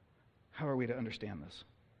 How are we to understand this?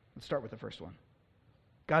 Let's start with the first one.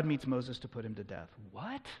 God meets Moses to put him to death.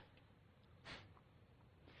 What?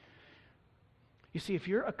 You see, if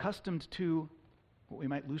you're accustomed to what we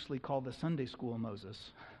might loosely call the Sunday school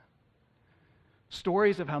Moses,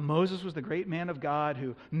 stories of how Moses was the great man of God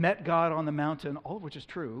who met God on the mountain, all of which is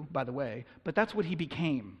true, by the way, but that's what he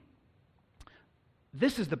became.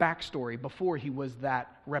 This is the backstory before he was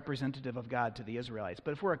that representative of God to the Israelites.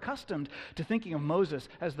 But if we're accustomed to thinking of Moses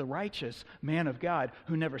as the righteous man of God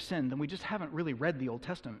who never sinned, then we just haven't really read the Old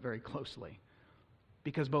Testament very closely.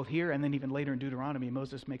 Because both here and then even later in Deuteronomy,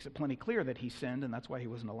 Moses makes it plenty clear that he sinned, and that's why he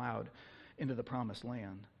wasn't allowed into the promised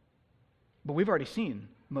land. But we've already seen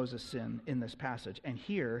Moses sin in this passage. And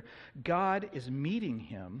here, God is meeting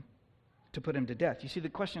him to put him to death. You see, the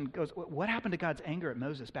question goes, what happened to God's anger at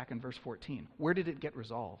Moses back in verse 14? Where did it get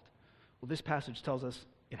resolved? Well, this passage tells us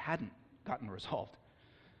it hadn't gotten resolved.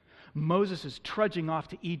 Moses is trudging off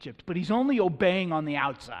to Egypt, but he's only obeying on the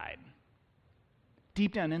outside.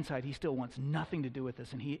 Deep down inside, he still wants nothing to do with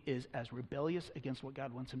this, and he is as rebellious against what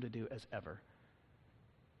God wants him to do as ever.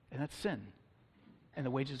 And that's sin. And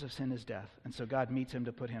the wages of sin is death. And so God meets him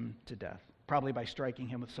to put him to death, probably by striking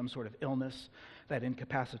him with some sort of illness that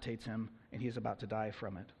incapacitates him, and he is about to die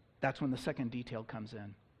from it. That's when the second detail comes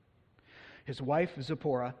in. His wife,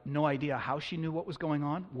 Zipporah, no idea how she knew what was going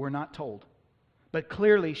on. We're not told. But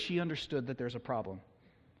clearly she understood that there's a problem.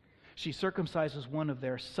 She circumcises one of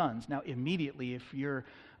their sons. Now, immediately, if you're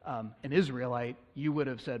an Israelite, you would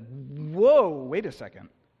have said, whoa, wait a second.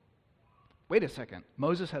 Wait a second.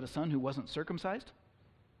 Moses had a son who wasn't circumcised?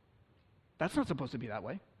 That's not supposed to be that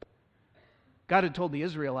way. God had told the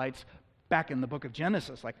Israelites back in the book of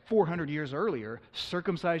Genesis, like 400 years earlier,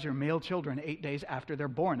 circumcise your male children 8 days after they're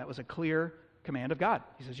born. That was a clear command of God.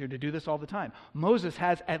 He says you're to do this all the time. Moses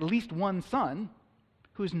has at least one son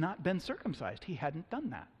who's not been circumcised. He hadn't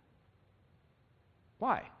done that.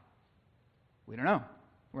 Why? We don't know.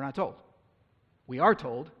 We're not told. We are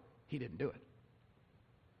told he didn't do it.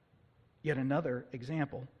 Yet another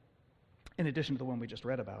example, in addition to the one we just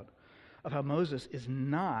read about, of how Moses is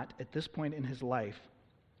not, at this point in his life,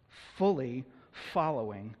 fully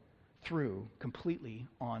following through completely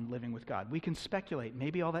on living with God. We can speculate,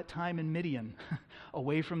 maybe all that time in Midian,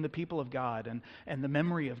 away from the people of God and the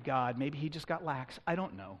memory of God, maybe he just got lax. I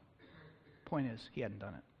don't know. Point is, he hadn't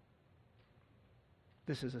done it.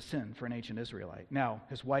 This is a sin for an ancient Israelite. Now,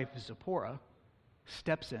 his wife Zipporah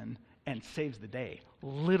steps in and saves the day,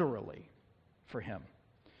 literally, for him.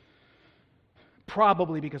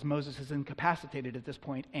 Probably because Moses is incapacitated at this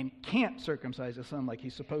point and can't circumcise his son like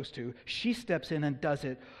he's supposed to. She steps in and does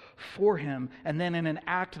it for him. And then in an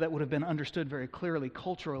act that would have been understood very clearly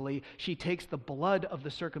culturally, she takes the blood of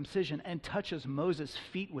the circumcision and touches Moses'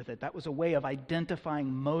 feet with it. That was a way of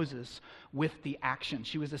identifying Moses with the action.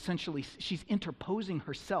 She's interposing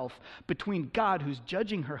herself between God, who's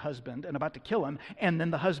judging her husband and about to kill him, and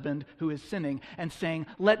then the husband who is sinning, and saying,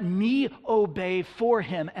 let me obey for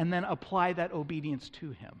him, and then apply that obedience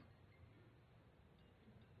to him.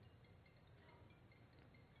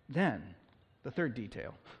 Then, the third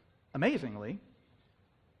detail. Amazingly,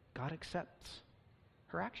 God accepts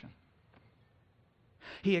her action.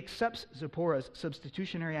 He accepts Zipporah's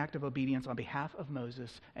substitutionary act of obedience on behalf of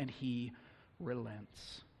Moses, and he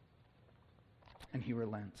relents. And he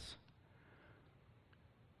relents.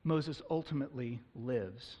 Moses ultimately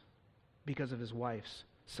lives because of his wife's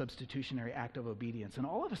substitutionary act of obedience. And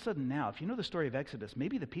all of a sudden now, if you know the story of Exodus,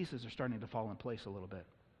 maybe the pieces are starting to fall in place a little bit.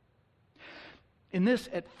 In this,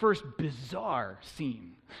 at first, bizarre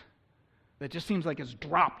scene that just seems like it's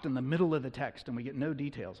dropped in the middle of the text and we get no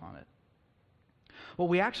details on it, what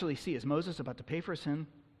we actually see is Moses about to pay for sin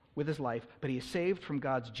with his life, but he is saved from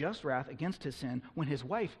God's just wrath against his sin when his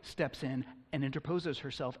wife steps in and interposes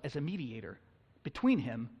herself as a mediator between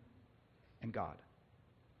him and God.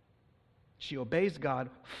 She obeys God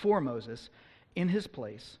for Moses in his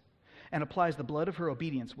place and applies the blood of her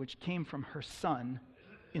obedience, which came from her son,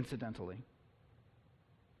 incidentally,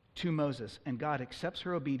 to Moses. And God accepts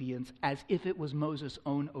her obedience as if it was Moses'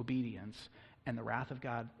 own obedience, and the wrath of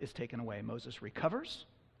God is taken away. Moses recovers,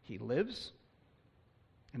 he lives,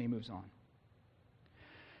 and he moves on.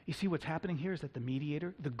 You see what's happening here is that the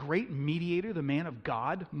mediator, the great mediator, the man of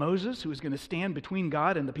God, Moses, who is going to stand between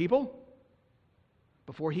God and the people,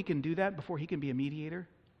 before he can do that, before he can be a mediator,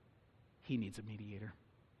 he needs a mediator.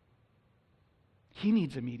 He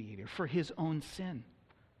needs a mediator for his own sin.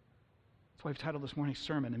 That's why I've titled this morning's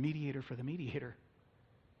sermon, A Mediator for the Mediator.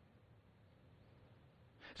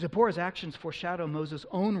 Zipporah's actions foreshadow Moses'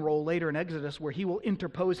 own role later in Exodus, where he will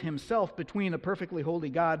interpose himself between a perfectly holy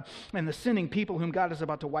God and the sinning people whom God is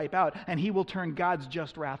about to wipe out, and he will turn God's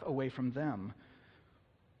just wrath away from them.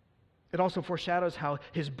 It also foreshadows how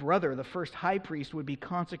his brother, the first high priest, would be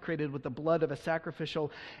consecrated with the blood of a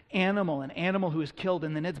sacrificial animal, an animal who is killed,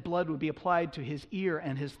 and then its blood would be applied to his ear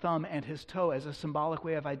and his thumb and his toe as a symbolic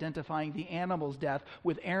way of identifying the animal's death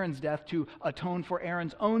with Aaron's death to atone for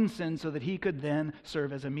Aaron's own sin so that he could then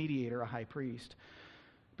serve as a mediator, a high priest,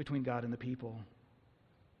 between God and the people.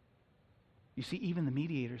 You see, even the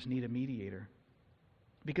mediators need a mediator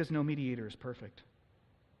because no mediator is perfect.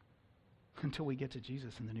 Until we get to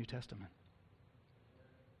Jesus in the New Testament.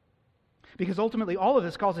 Because ultimately, all of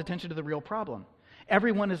this calls attention to the real problem.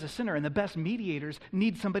 Everyone is a sinner, and the best mediators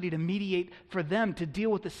need somebody to mediate for them to deal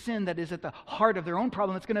with the sin that is at the heart of their own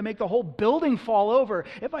problem. It's going to make the whole building fall over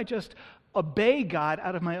if I just obey God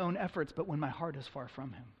out of my own efforts, but when my heart is far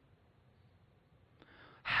from Him.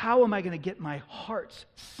 How am I going to get my heart's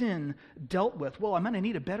sin dealt with? Well, I'm going to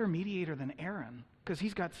need a better mediator than Aaron, because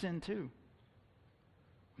he's got sin too.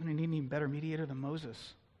 I'm going to need an even better mediator than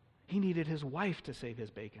Moses. He needed his wife to save his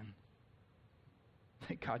bacon.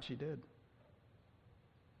 Thank God she did.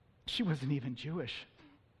 She wasn't even Jewish.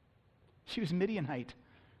 She was Midianite.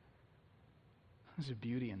 There's a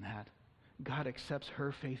beauty in that. God accepts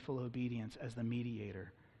her faithful obedience as the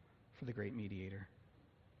mediator for the great mediator.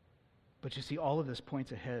 But you see, all of this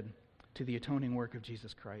points ahead to the atoning work of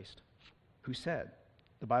Jesus Christ, who said,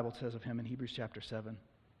 the Bible says of him in Hebrews chapter 7,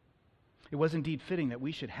 it was indeed fitting that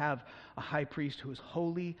we should have a high priest who is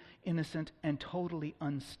holy, innocent, and totally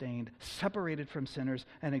unstained, separated from sinners,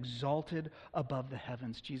 and exalted above the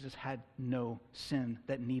heavens. Jesus had no sin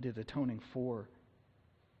that needed atoning for.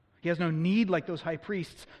 He has no need, like those high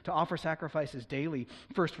priests, to offer sacrifices daily,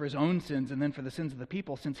 first for his own sins and then for the sins of the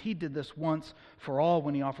people, since he did this once for all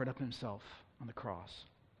when he offered up himself on the cross.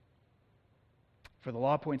 For the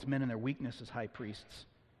law appoints men in their weakness as high priests.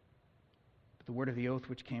 The word of the oath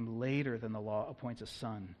which came later than the law appoints a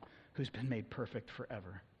son who's been made perfect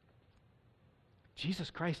forever.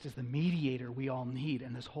 Jesus Christ is the mediator we all need,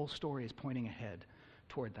 and this whole story is pointing ahead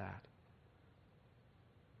toward that.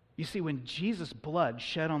 You see, when Jesus' blood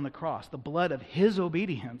shed on the cross, the blood of his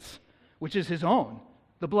obedience, which is his own,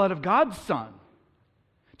 the blood of God's Son,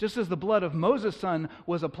 just as the blood of Moses' son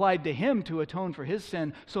was applied to him to atone for his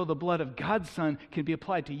sin, so the blood of God's Son can be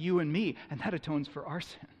applied to you and me, and that atones for our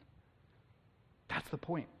sin. That's the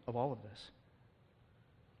point of all of this.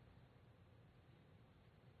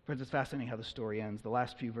 Friends, it's fascinating how the story ends. The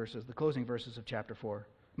last few verses, the closing verses of chapter 4.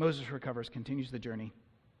 Moses recovers, continues the journey,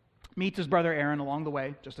 meets his brother Aaron along the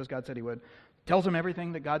way, just as God said he would, tells him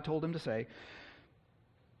everything that God told him to say,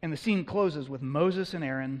 and the scene closes with Moses and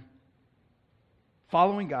Aaron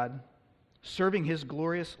following God, serving his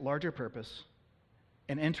glorious larger purpose,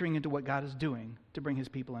 and entering into what God is doing to bring his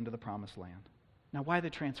people into the promised land. Now, why the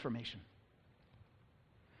transformation?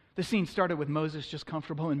 The scene started with Moses just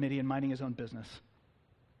comfortable in Midian, minding his own business.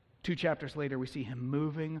 2 chapters later, we see him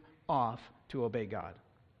moving off to obey God.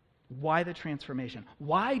 Why the transformation?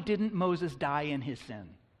 Why didn't Moses die in his sin?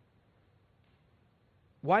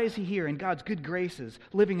 Why is he here in God's good graces,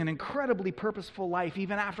 living an incredibly purposeful life,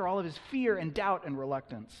 even after all of his fear and doubt and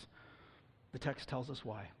reluctance? The text tells us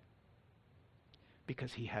why.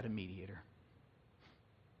 Because he had a mediator.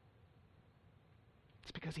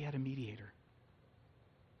 It's because he had a mediator.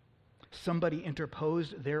 Somebody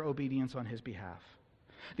interposed their obedience on his behalf.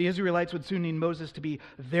 The Israelites would soon need Moses to be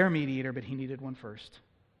their mediator, but he needed one first.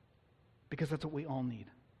 Because that's what we all need.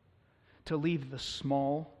 To leave the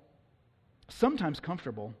small, sometimes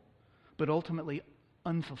comfortable, but ultimately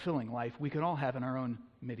unfulfilling life we can all have in our own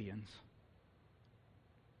Midians.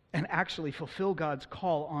 And actually fulfill God's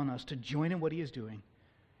call on us to join in what he is doing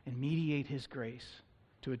and mediate his grace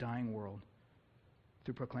to a dying world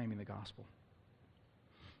through proclaiming the gospel.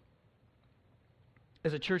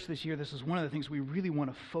 As a church this year, this is one of the things we really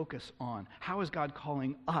want to focus on. How is God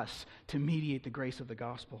calling us to mediate the grace of the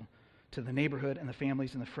gospel to the neighborhood and the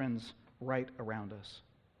families and the friends right around us.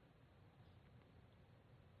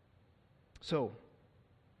 So,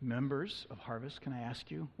 members of Harvest, can I ask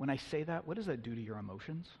you, when I say that, what does that do to your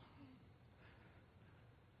emotions?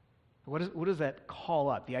 What does that call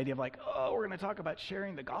up? The idea of like, oh, we're going to talk about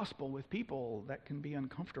sharing the gospel with people. That can be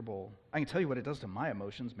uncomfortable. I can tell you what it does to my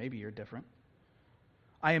emotions. Maybe you're different.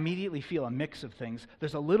 I immediately feel a mix of things.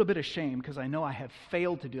 There's a little bit of shame because I know I have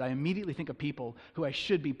failed to do. I immediately think of people who I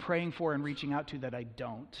should be praying for and reaching out to that I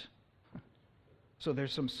don't. So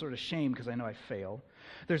there's some sort of shame because I know I fail.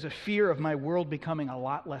 There's a fear of my world becoming a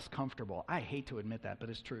lot less comfortable. I hate to admit that, but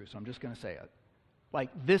it's true, so I'm just going to say it. Like,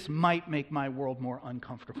 this might make my world more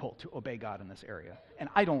uncomfortable to obey God in this area. And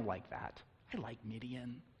I don't like that. I like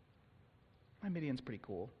Midian. My Midian's pretty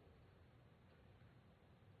cool.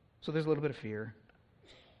 So there's a little bit of fear.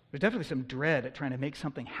 There's definitely some dread at trying to make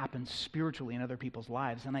something happen spiritually in other people's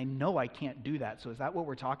lives, and I know I can't do that. So is that what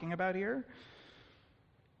we're talking about here?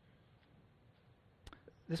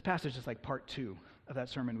 This passage is like part 2 of that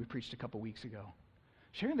sermon we preached a couple weeks ago.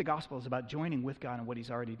 Sharing the gospel is about joining with God in what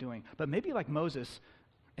he's already doing. But maybe like Moses,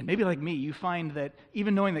 and maybe like me, you find that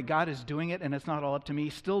even knowing that God is doing it and it's not all up to me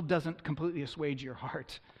still doesn't completely assuage your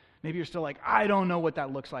heart. Maybe you're still like, I don't know what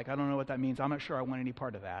that looks like. I don't know what that means. I'm not sure I want any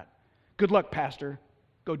part of that. Good luck, Pastor.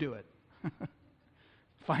 Go do it.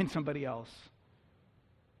 Find somebody else.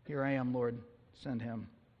 Here I am, Lord. Send him.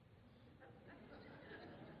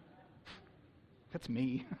 That's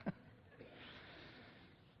me.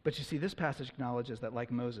 But you see, this passage acknowledges that like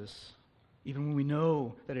Moses, even when we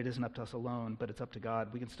know that it isn't up to us alone, but it's up to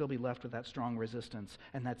God, we can still be left with that strong resistance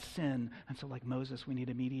and that sin. And so like Moses, we need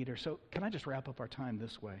a mediator. So can I just wrap up our time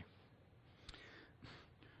this way?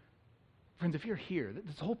 Friends, if you're here,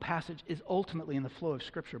 this whole passage is ultimately in the flow of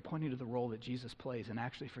Scripture pointing to the role that Jesus plays in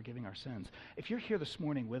actually forgiving our sins. If you're here this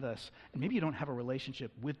morning with us, and maybe you don't have a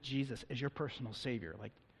relationship with Jesus as your personal Savior,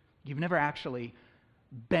 like you've never actually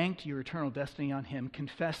banked your eternal destiny on him,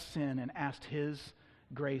 confessed sin, and asked his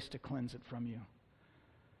grace to cleanse it from you,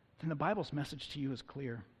 then the Bible's message to you is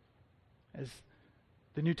clear. As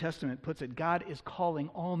the New Testament puts it, God is calling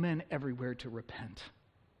all men everywhere to repent.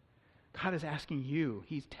 God is asking you,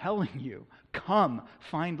 he's telling you, come,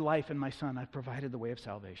 find life in my Son. I've provided the way of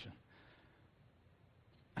salvation.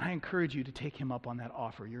 And I encourage you to take him up on that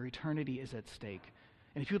offer. Your eternity is at stake.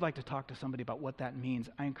 And if you'd like to talk to somebody about what that means,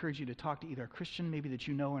 I encourage you to talk to either a Christian maybe that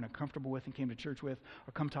you know and are comfortable with and came to church with,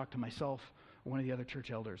 or come talk to myself or one of the other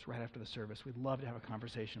church elders right after the service. We'd love to have a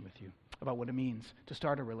conversation with you about what it means to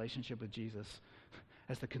start a relationship with Jesus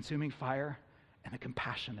as the consuming fire and the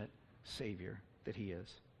compassionate Savior that he is.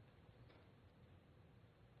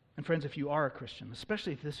 And friends, if you are a Christian,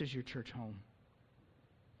 especially if this is your church home,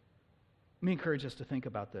 let me encourage us to think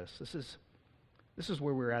about this. This is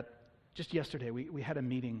where we're at. Just yesterday, we had a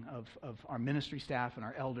meeting of our ministry staff and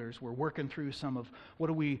our elders. We're working through some of how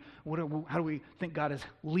do we think God is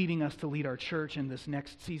leading us to lead our church in this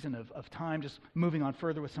next season of time, just moving on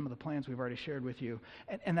further with some of the plans we've already shared with you.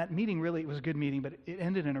 And that meeting really, it was a good meeting, but it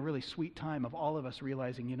ended in a really sweet time of all of us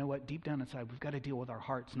realizing, you know what, deep down inside, we've got to deal with our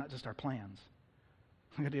hearts, not just our plans.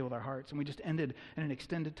 We've got to deal with our hearts. And we just ended in an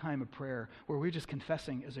extended time of prayer where we were just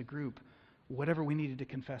confessing as a group whatever we needed to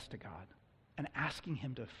confess to God, and asking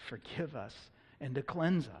him to forgive us and to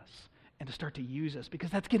cleanse us and to start to use us,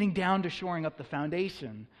 because that's getting down to shoring up the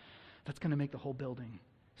foundation that's going to make the whole building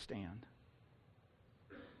stand.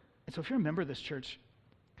 And so if you're a member of this church,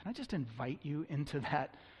 can I just invite you into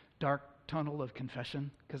that dark tunnel of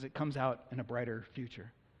confession, because it comes out in a brighter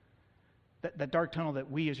future. That dark tunnel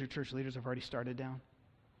that we as your church leaders have already started down.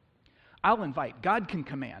 I'll invite. God can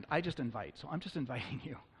command. I just invite. So I'm just inviting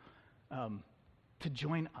you to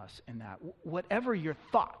join us in that. Whatever your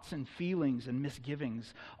thoughts and feelings and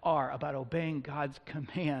misgivings are about obeying God's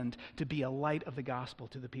command to be a light of the gospel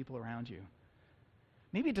to the people around you.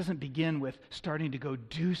 Maybe it doesn't begin with starting to go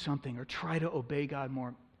do something or try to obey God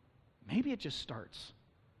more. Maybe it just starts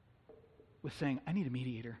with saying, I need a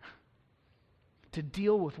mediator to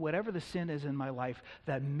deal with whatever the sin is in my life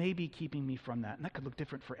that may be keeping me from that. And that could look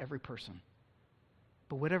different for every person.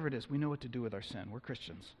 But whatever it is, we know what to do with our sin. We're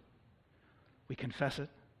Christians. We confess it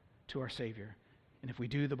to our Savior. And if we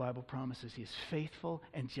do, the Bible promises he is faithful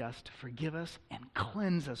and just to forgive us and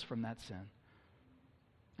cleanse us from that sin.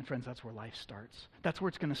 And friends, that's where life starts. That's where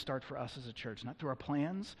it's going to start for us as a church, not through our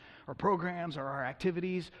plans, our programs, or our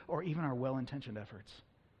activities, or even our well-intentioned efforts.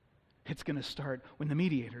 It's going to start when the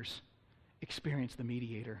mediators experience the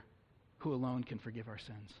mediator who alone can forgive our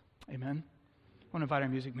sins. Amen? I want to invite our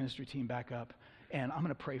music ministry team back up, and I'm going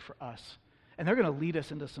to pray for us. And they're going to lead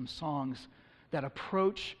us into some songs that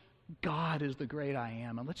approach God as the great I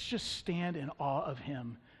am. And let's just stand in awe of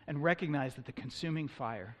him and recognize that the consuming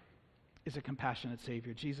fire is a compassionate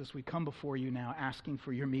Savior. Jesus, we come before you now asking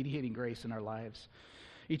for your mediating grace in our lives.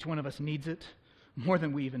 Each one of us needs it more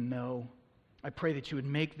than we even know. I pray that you would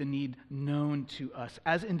make the need known to us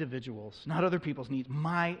as individuals, not other people's needs,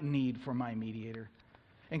 my need for my mediator.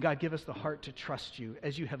 And God, give us the heart to trust you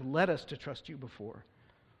as you have led us to trust you before.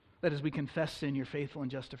 That as we confess sin, you're faithful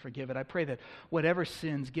and just to forgive it. I pray that whatever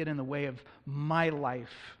sins get in the way of my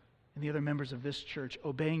life and the other members of this church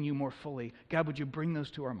obeying you more fully, God, would you bring those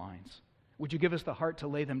to our minds? Would you give us the heart to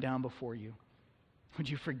lay them down before you? Would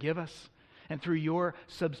you forgive us? And through your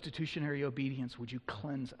substitutionary obedience, would you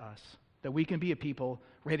cleanse us? That we can be a people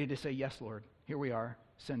ready to say, yes, Lord, here we are,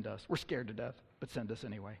 send us. We're scared to death, but send us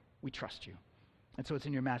anyway. We trust you. And so it's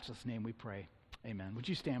in your matchless name we pray. Amen. Would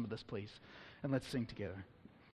you stand with us, please? And let's sing together.